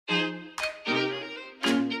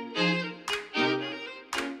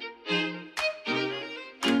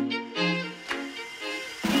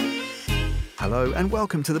Hello and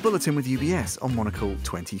welcome to the Bulletin with UBS on Monocle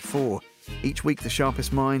 24. Each week the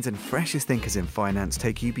sharpest minds and freshest thinkers in finance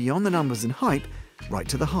take you beyond the numbers and hype, right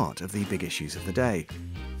to the heart of the big issues of the day.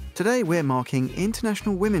 Today we're marking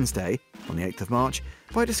International Women's Day on the 8th of March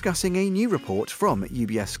by discussing a new report from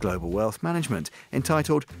UBS Global Wealth Management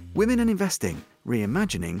entitled Women and Investing,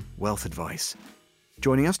 Reimagining Wealth Advice.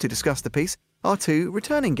 Joining us to discuss the piece are two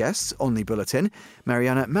returning guests on the Bulletin,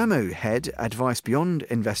 Mariana Mamu, Head Advice Beyond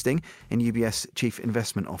Investing in UBS Chief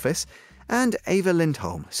Investment Office, and Eva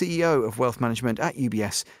Lindholm, CEO of Wealth Management at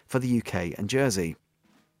UBS for the UK and Jersey.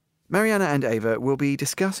 Mariana and Eva will be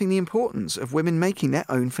discussing the importance of women making their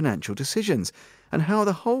own financial decisions and how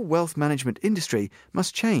the whole wealth management industry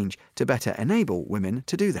must change to better enable women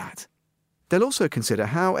to do that. They'll also consider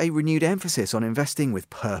how a renewed emphasis on investing with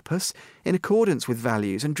purpose, in accordance with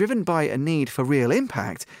values and driven by a need for real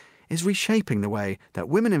impact, is reshaping the way that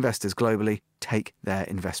women investors globally take their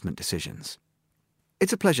investment decisions.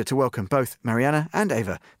 It's a pleasure to welcome both Mariana and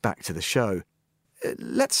Eva back to the show.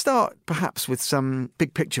 Let's start perhaps with some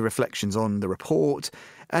big picture reflections on the report.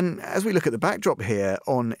 And as we look at the backdrop here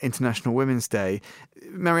on International Women's Day,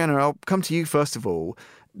 Mariana, I'll come to you first of all.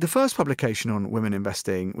 The first publication on women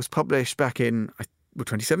investing was published back in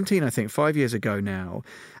 2017, I think, 5 years ago now.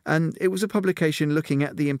 And it was a publication looking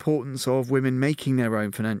at the importance of women making their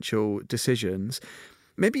own financial decisions.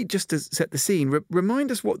 Maybe just to set the scene, remind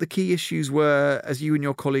us what the key issues were as you and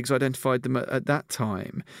your colleagues identified them at that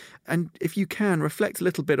time. And if you can, reflect a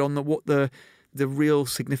little bit on what the real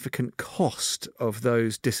significant cost of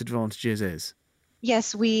those disadvantages is.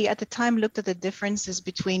 Yes, we at the time looked at the differences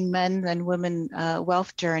between men and women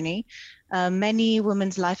wealth journey. Many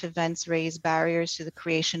women's life events raise barriers to the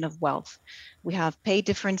creation of wealth. We have pay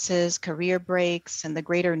differences, career breaks, and the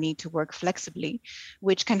greater need to work flexibly,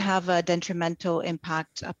 which can have a detrimental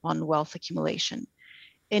impact upon wealth accumulation.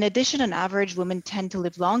 In addition, on average, women tend to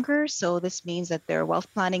live longer, so this means that their wealth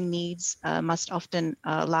planning needs must often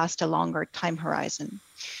last a longer time horizon.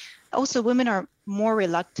 Also, women are more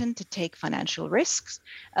reluctant to take financial risks,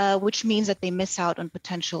 which means that they miss out on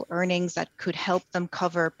potential earnings that could help them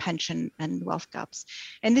cover pension and wealth gaps.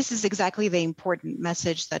 And this is exactly the important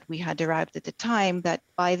message that we had derived at the time, that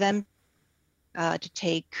by them to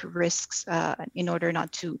take risks in order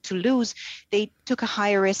not to lose, they took a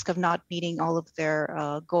higher risk of not meeting all of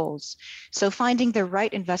their goals. So finding the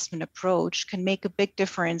right investment approach can make a big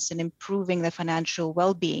difference in improving the financial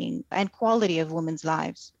well-being and quality of women's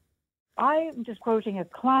lives. I'm just quoting a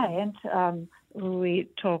client who we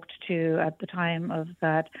talked to at the time of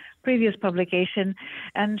that previous publication,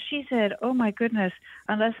 and she said, "Oh my goodness,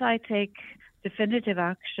 unless I take definitive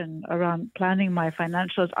action around planning my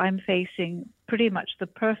financials, I'm facing pretty much the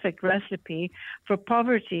perfect recipe for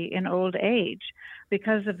poverty in old age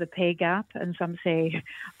because of the pay gap." And some say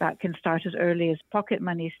that can start as early as pocket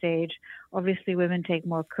money stage. Obviously, women take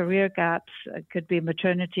more career gaps. It could be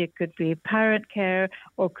maternity, it could be parent care,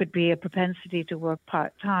 or it could be a propensity to work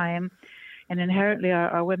part-time. And inherently,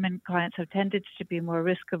 our women clients have tended to be more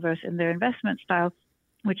risk-averse in their investment style,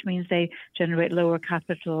 which means they generate lower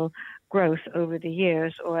capital growth over the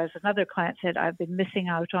years. Or as another client said, I've been missing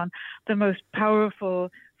out on the most powerful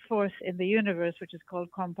force in the universe, which is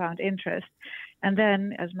called compound interest. And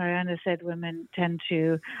then, as Mariana said, women tend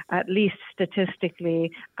to, at least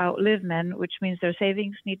statistically, outlive men, which means their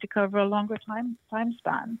savings need to cover a longer time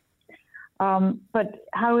span. But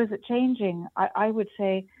how is it changing? I would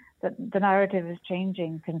say that the narrative is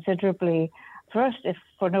changing considerably. First, if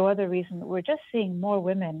for no other reason, we're just seeing more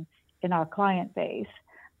women in our client base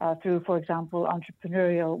through, for example,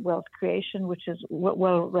 entrepreneurial wealth creation, which is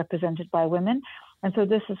well represented by women. And so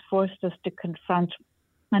this has forced us to confront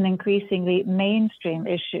an increasingly mainstream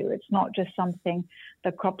issue. It's not just something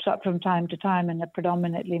that crops up from time to time in a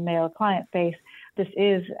predominantly male client base. This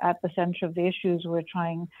is at the center of the issues we're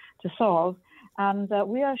trying to solve. And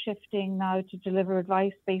we are shifting now to deliver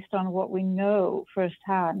advice based on what we know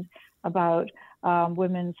firsthand about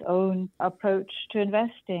women's own approach to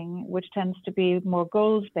investing, which tends to be more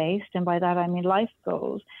goals-based, and by that I mean life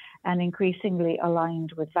goals, and increasingly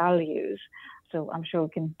aligned with values. So I'm sure we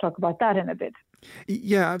can talk about that in a bit.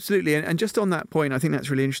 Yeah, absolutely. And just on that point, I think that's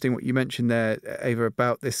really interesting what you mentioned there, Eva,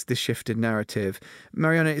 about this shifted narrative.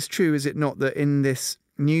 Mariana, it's true, is it not, that in this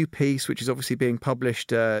new piece, which is obviously being published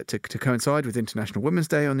to coincide with International Women's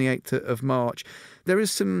Day on the 8th of March, there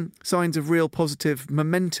is some signs of real positive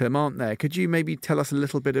momentum, aren't there? Could you maybe tell us a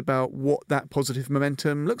little bit about what that positive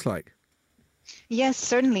momentum looks like? Yes,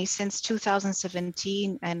 certainly. Since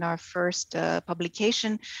 2017 and our first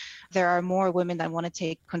publication, there are more women that want to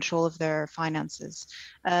take control of their finances.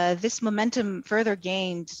 This momentum further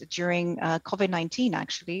gained during COVID-19,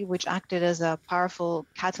 actually, which acted as a powerful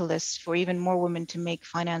catalyst for even more women to make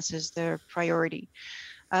finances their priority.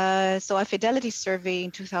 So a Fidelity survey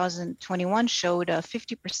in 2021 showed a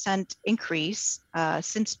 50% increase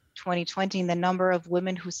since 2020 in the number of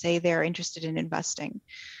women who say they're interested in investing.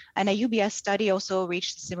 And a UBS study also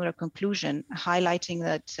reached a similar conclusion, highlighting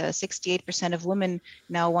that 68% of women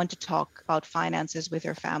now want to talk about finances with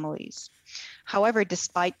their families. However,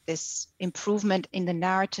 despite this improvement in the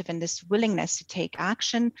narrative and this willingness to take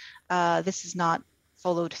action, this is not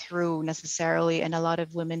followed through necessarily, and a lot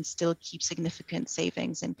of women still keep significant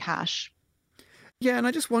savings in cash. Yeah, and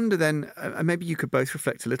I just wonder then, maybe you could both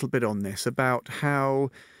reflect a little bit on this about how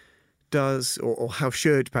does, or how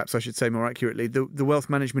should, perhaps I should say more accurately, the wealth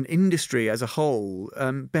management industry as a whole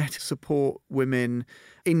better support women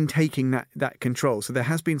in taking that control. So there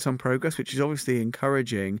has been some progress, which is obviously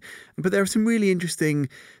encouraging, but there are some really interesting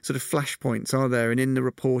sort of flashpoints, are there? And in the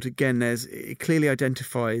report, again, it clearly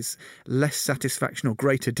identifies less satisfaction or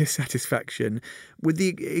greater dissatisfaction with the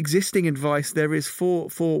existing advice there is for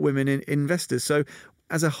women investors. So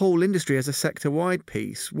as a whole industry, as a sector-wide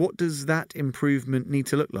piece, what does that improvement need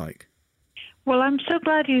to look like? Well, I'm so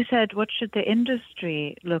glad you said, what should the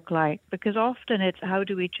industry look like? Because often it's, how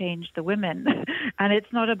do we change the women? And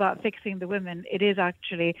it's not about fixing the women. It is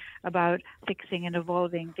actually about fixing and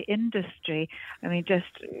evolving the industry. I mean, just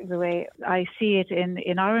the way I see it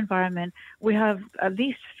in our environment, we have at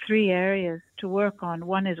least three areas to work on.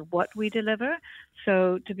 One is what we deliver.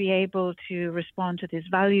 So to be able to respond to this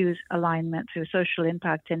values alignment through social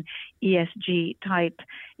impact and ESG type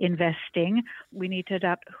investing, we need to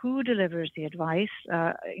adapt who delivers the advice,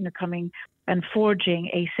 coming and forging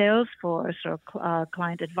a sales force or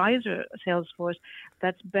client advisor sales force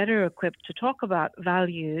that's better equipped to talk about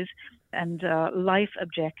values and life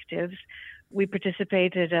objectives. We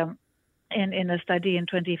participated in a study in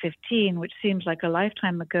 2015, which seems like a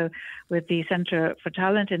lifetime ago, with the Center for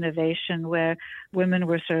Talent Innovation, where women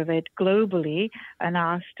were surveyed globally and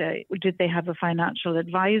asked, did they have a financial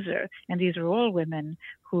advisor? And these are all women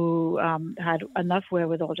who had enough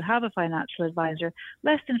wherewithal to have a financial advisor.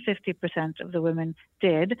 Less than 50% of the women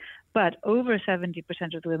did, but over 70%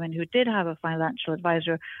 of the women who did have a financial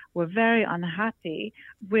advisor were very unhappy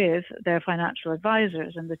with their financial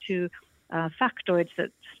advisors. And the two factoids that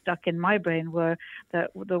stuck in my brain were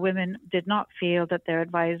that the women did not feel that their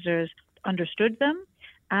advisors understood them,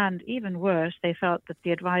 and even worse, they felt that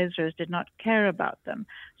the advisors did not care about them.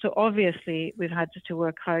 So obviously, we've had to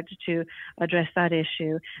work hard to address that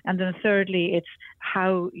issue. And then thirdly, it's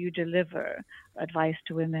how you deliver advice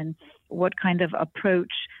to women. What kind of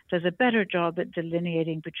approach does a better job at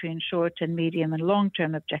delineating between short and medium and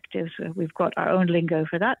long-term objectives? We've got our own lingo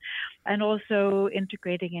for that. And also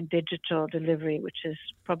integrating in digital delivery, which is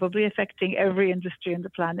probably affecting every industry on the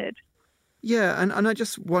planet. Yeah, and I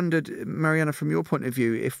just wondered, Mariana, from your point of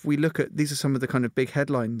view, if we look at, these are some of the kind of big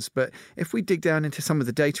headlines, but if we dig down into some of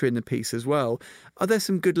the data in the piece as well, are there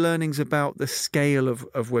some good learnings about the scale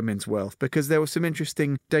of women's wealth? Because there were some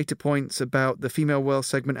interesting data points about the female wealth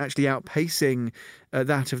segment actually outpacing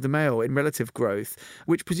that of the male in relative growth,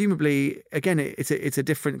 which presumably, again, it's a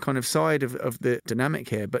different kind of side of the dynamic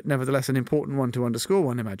here, but nevertheless an important one to underscore,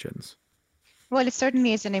 one imagines. Well, it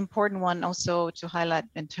certainly is an important one also to highlight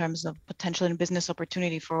in terms of potential and business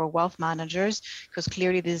opportunity for wealth managers, because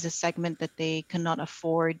clearly this is a segment that they cannot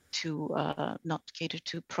afford to not cater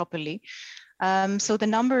to properly. So the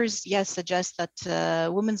numbers, yes, suggest that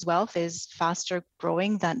women's wealth is faster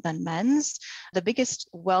growing than men's. The biggest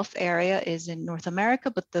wealth area is in North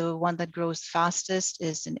America, but the one that grows fastest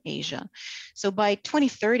is in Asia. So by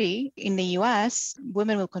 2030 in the US,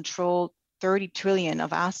 women will control 30 trillion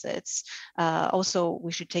of assets. Also,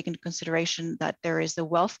 we should take into consideration that there is the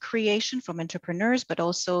wealth creation from entrepreneurs, but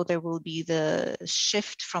also there will be the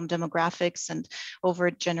shift from demographics and over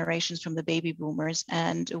generations from the baby boomers,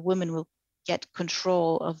 and women will get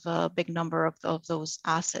control of a big number of those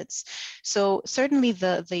assets. So certainly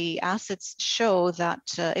the assets show that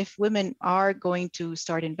if women are going to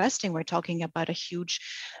start investing, we're talking about a huge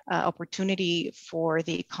opportunity for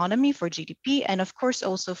the economy, for GDP, and of course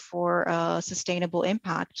also for sustainable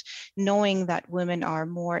impact, knowing that women are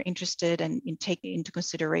more interested in taking into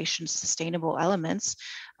consideration sustainable elements.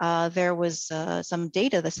 There was some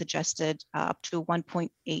data that suggested up to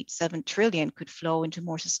 1.87 trillion could flow into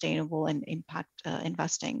more sustainable and impact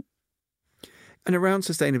investing. And around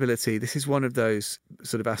sustainability, this is one of those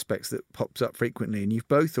sort of aspects that pops up frequently. And you've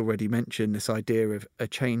both already mentioned this idea of a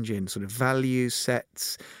change in sort of value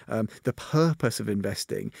sets, the purpose of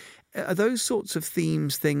investing. Are those sorts of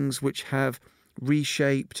themes things which have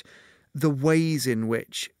reshaped the ways in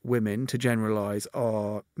which women, to generalise,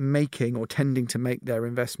 are making or tending to make their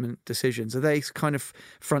investment decisions? Are they kind of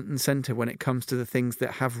front and centre when it comes to the things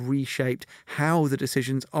that have reshaped how the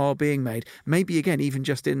decisions are being made? Maybe, again, even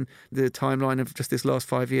just in the timeline of just this last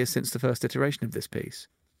 5 years since the first iteration of this piece.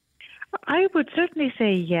 I would certainly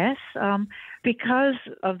say yes, because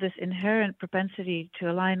of this inherent propensity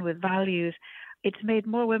to align with values. It's made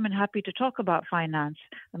more women happy to talk about finance.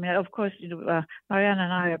 I mean, of course, Marianne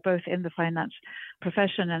and I are both in the finance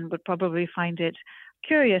profession and would probably find it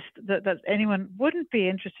curious that anyone wouldn't be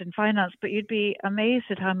interested in finance, but you'd be amazed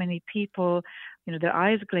at how many people, their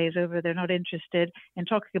eyes glaze over. They're not interested in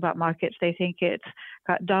talking about markets. They think it's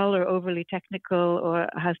dull or overly technical or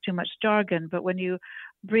has too much jargon. But when you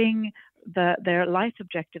bring their life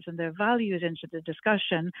objectives and their values into the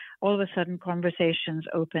discussion, all of a sudden conversations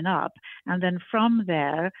open up. And then from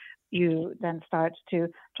there, you then start to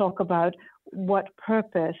talk about what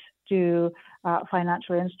purpose do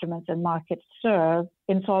financial instruments and markets serve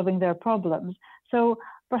in solving their problems. So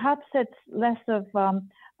perhaps it's less of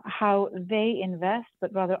how they invest,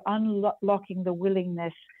 but rather unlocking the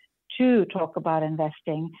willingness to talk about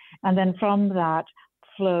investing. And then from that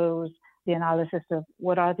flows the analysis of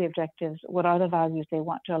what are the objectives, what are the values they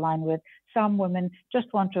want to align with. Some women just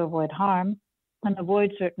want to avoid harm and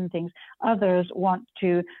avoid certain things. Others want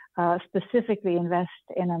to specifically invest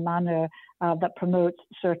in a manner that promotes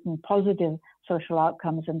certain positive social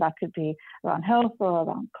outcomes, and that could be around health or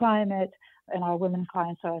around climate. And our women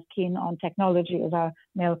clients are as keen on technology as our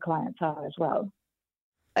male clients are as well.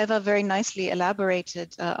 Eva very nicely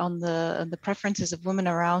elaborated on the preferences of women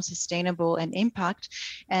around sustainable and impact.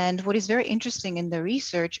 And what is very interesting in the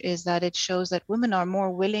research is that it shows that women are more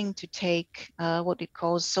willing to take what it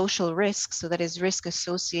calls social risks, so that is risk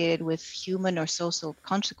associated with human or social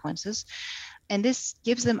consequences. And this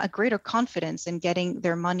gives them a greater confidence in getting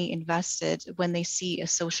their money invested when they see a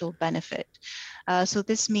social benefit. So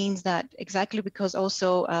this means that exactly because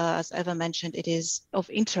also, as Eva mentioned, it is of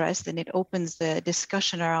interest and it opens the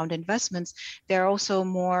discussion around investments, they're also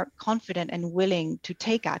more confident and willing to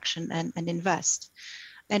take action and invest.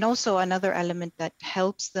 And also another element that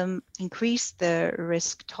helps them increase their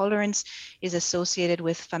risk tolerance is associated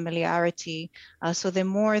with familiarity. So the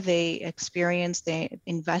more they experience the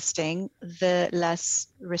investing, the less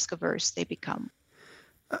risk averse they become.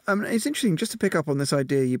 It's interesting, just to pick up on this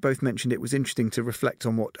idea, you both mentioned it was interesting to reflect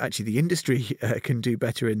on what actually the industry can do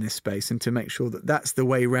better in this space and to make sure that that's the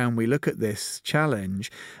way round we look at this challenge.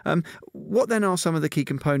 What then are some of the key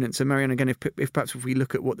components? And Marianne, again, if perhaps if we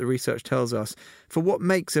look at what the research tells us, for what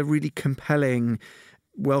makes a really compelling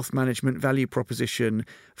wealth management value proposition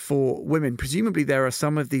for women. Presumably there are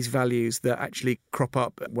some of these values that actually crop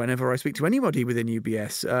up whenever I speak to anybody within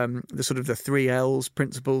UBS, the sort of the 3 L's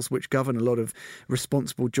principles which govern a lot of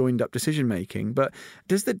responsible joined up decision making. But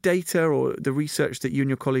does the data or the research that you and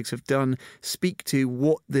your colleagues have done speak to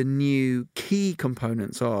what the new key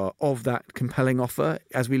components are of that compelling offer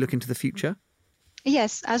as we look into the future?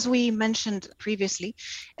 Yes, as we mentioned previously,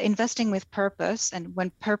 investing with purpose, and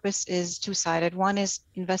when purpose is two-sided, one is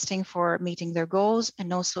investing for meeting their goals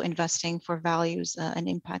and also investing for values and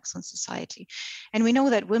impacts on society. And we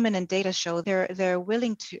know that women in data show they're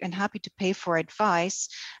willing to and happy to pay for advice,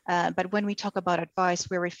 but when we talk about advice,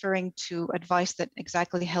 we're referring to advice that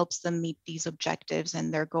exactly helps them meet these objectives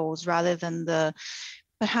and their goals rather than the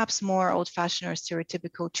perhaps more old-fashioned or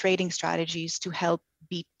stereotypical trading strategies to help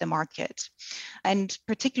beat the market. And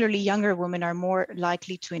particularly younger women are more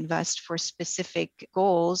likely to invest for specific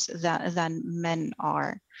goals than men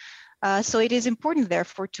are. So it is important,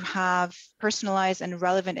 therefore, to have personalized and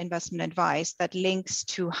relevant investment advice that links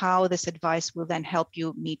to how this advice will then help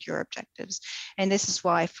you meet your objectives. And this is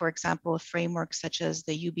why, for example, a framework such as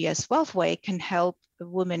the UBS Wealth Way can help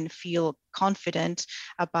women feel confident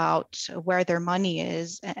about where their money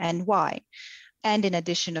is and why. And in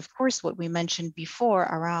addition, of course, what we mentioned before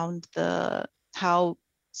around how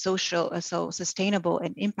sustainable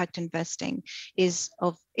and impact investing is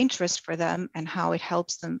of interest for them and how it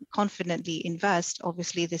helps them confidently invest.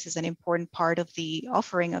 Obviously, this is an important part of the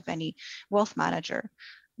offering of any wealth manager.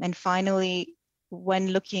 And finally, when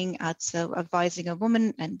looking at advising a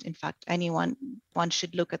woman, and in fact anyone, one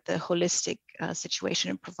should look at the holistic situation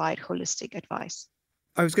and provide holistic advice.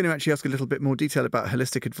 I was going to actually ask a little bit more detail about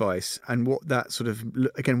holistic advice and what that sort of,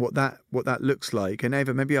 again, what that looks like. And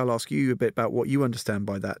Eva, maybe I'll ask you a bit about what you understand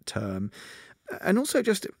by that term. And also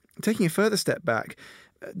just taking a further step back,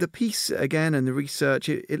 the piece again and the research,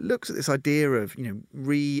 it looks at this idea of,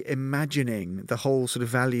 reimagining the whole sort of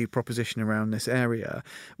value proposition around this area,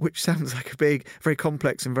 which sounds like a big, very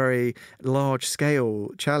complex and very large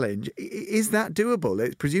scale challenge. Is that doable?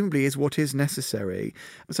 It presumably is what is necessary.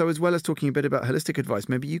 So as well as talking a bit about holistic advice,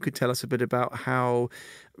 maybe you could tell us a bit about how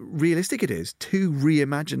realistic it is to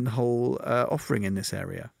reimagine the whole offering in this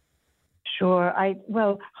area. Sure.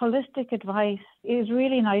 Holistic advice is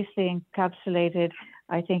really nicely encapsulated,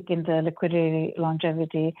 I think, in the liquidity,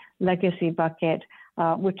 longevity, legacy bucket,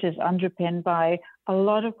 which is underpinned by a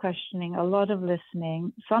lot of questioning, a lot of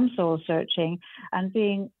listening, some soul searching, and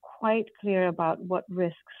being quite clear about what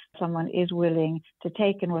risks someone is willing to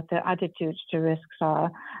take and what their attitudes to risks are.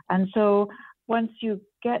 And so once you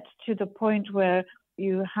get to the point where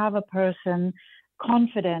you have a person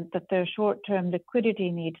confident that their short-term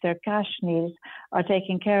liquidity needs, their cash needs are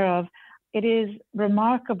taken care of, it is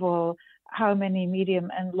remarkable how many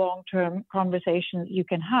medium and long-term conversations you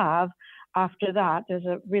can have. After that, there's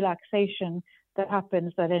a relaxation that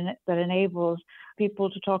happens that enables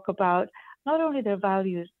people to talk about not only their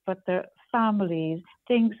values, but their families,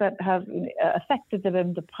 things that have affected them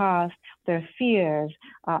in the past, their fears,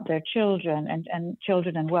 their children, and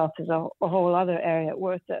children and wealth is a whole other area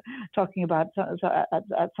worth talking about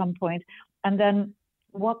at some point. And then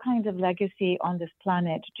what kind of legacy on this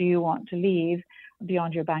planet do you want to leave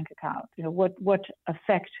beyond your bank account? What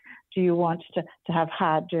effect do you want to have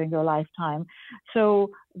had during your lifetime?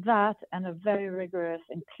 So that and a very rigorous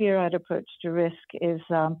and clear-eyed approach to risk is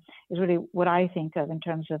really what I think of in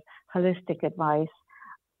terms of holistic advice.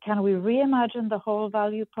 Can we reimagine the whole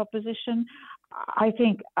value proposition? I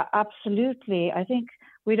think absolutely. I think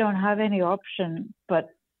we don't have any option but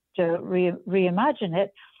to reimagine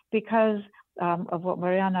it because of what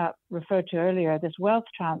Mariana referred to earlier, this wealth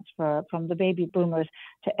transfer from the baby boomers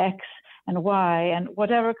to X and Y and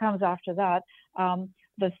whatever comes after that,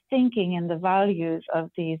 the thinking and the values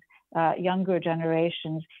of these younger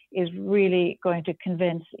generations is really going to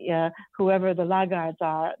convince whoever the laggards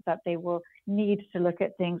are that they will need to look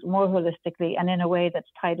at things more holistically and in a way that's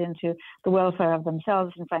tied into the welfare of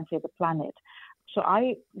themselves and frankly the planet. So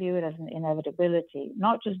I view it as an inevitability,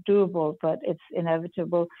 not just doable, but it's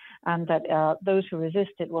inevitable, and that those who resist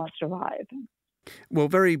it won't survive. Well,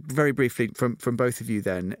 very, very briefly from both of you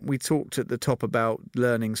then, we talked at the top about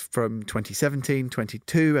learnings from 2017,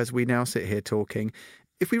 22, as we now sit here talking.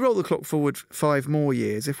 If we roll the clock forward 5 more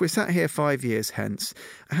years, if we're sat here 5 years hence,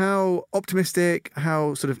 how optimistic,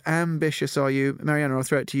 how sort of ambitious are you? Mariana, I'll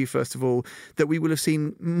throw it to you first of all, that we will have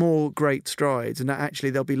seen more great strides and that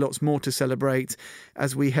actually there'll be lots more to celebrate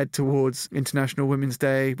as we head towards International Women's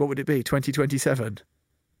Day. What would it be, 2027?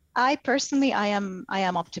 I am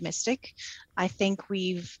optimistic. I think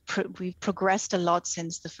we've progressed a lot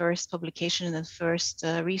since the first publication and the first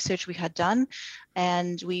research we had done,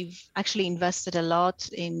 and we've actually invested a lot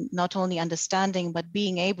in not only understanding but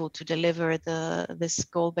being able to deliver this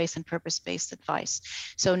goal-based and purpose-based advice.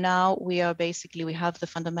 So now we have the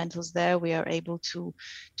fundamentals there. We are able to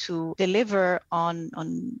deliver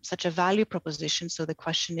on such a value proposition. So the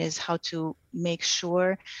question is how to make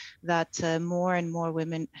sure that more and more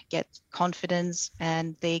women get confidence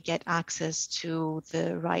and they get access to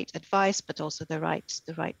the right advice, but also the right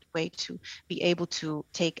way to be able to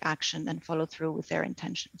take action and follow through with their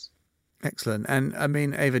intentions. Excellent. And I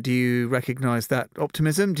mean, Eva, do you recognise that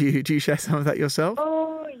optimism? Do you share some of that yourself?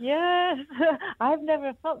 Oh, yes. I've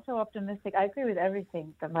never felt so optimistic. I agree with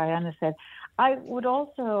everything that Mariana said.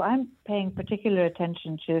 I'm paying particular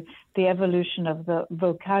attention to the evolution of the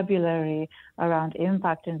vocabulary around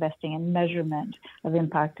impact investing and measurement of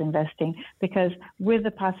impact investing, because with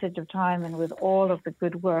the passage of time and with all of the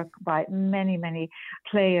good work by many, many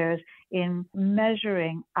players in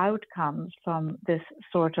measuring outcomes from this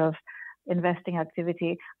sort of investing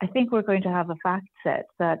activity, I think we're going to have a fact set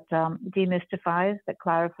that demystifies, that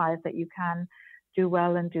clarifies that you can do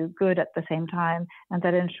well and do good at the same time, and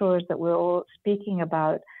that ensures that we're all speaking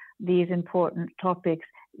about these important topics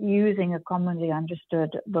using a commonly understood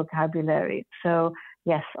vocabulary. So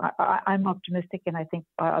yes, I'm optimistic, and I think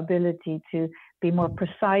our ability to be more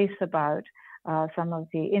precise about some of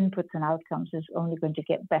the inputs and outcomes is only going to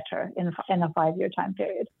get better in a 5-year time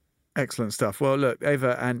period. Excellent stuff. Well, look,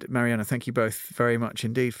 Eva and Mariana, thank you both very much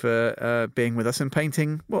indeed for being with us and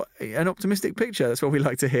painting an optimistic picture. That's what we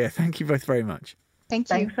like to hear. Thank you both very much. Thank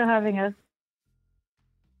you. Thanks for having us.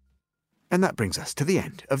 And that brings us to the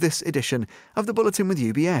end of this edition of the Bulletin with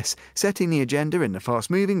UBS, setting the agenda in the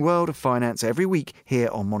fast-moving world of finance every week here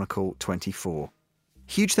on Monocle 24.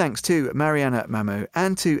 Huge thanks to Mariana Mamou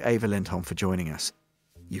and to Eva Lindholm for joining us.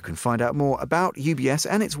 You can find out more about UBS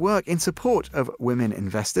and its work in support of women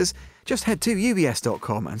investors. Just head to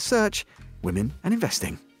ubs.com and search Women and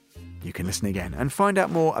Investing. You can listen again and find out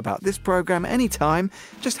more about this programme anytime.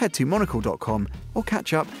 Just head to monocle.com or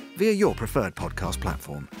catch up via your preferred podcast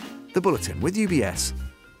platform. The Bulletin with UBS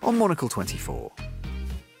on Monocle 24.